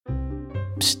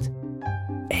Pst,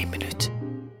 1 minuut.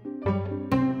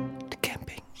 De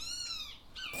camping.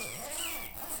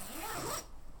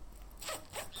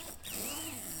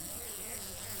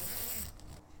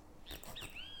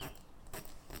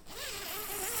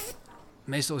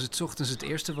 Meestal is het 's ochtends het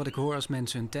eerste wat ik hoor als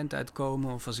mensen hun tent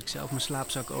uitkomen of als ik zelf mijn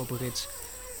slaapzak openrits.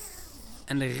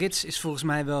 En de rits is volgens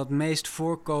mij wel het meest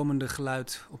voorkomende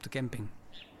geluid op de camping.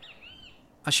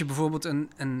 Als je bijvoorbeeld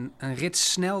een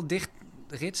rits snel dicht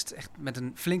ritst, echt met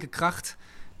een flinke kracht,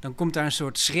 dan komt daar een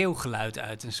soort schreeuwgeluid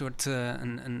uit. Een soort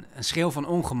een schreeuw van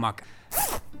ongemak.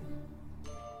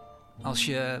 Als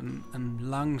je hem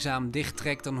langzaam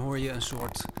dichttrekt, dan hoor je een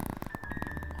soort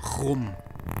grom.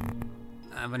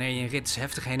 Wanneer je een rits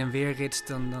heftig heen en weer ritst,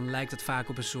 dan lijkt het vaak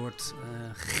op een soort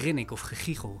grinnik of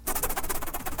gegiegel.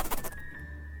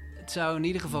 Het zou in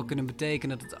ieder geval kunnen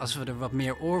betekenen dat als we er wat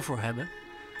meer oor voor hebben,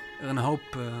 er een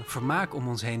hoop vermaak om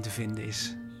ons heen te vinden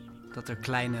is. Dat er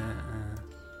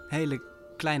hele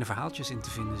kleine verhaaltjes in te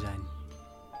vinden zijn.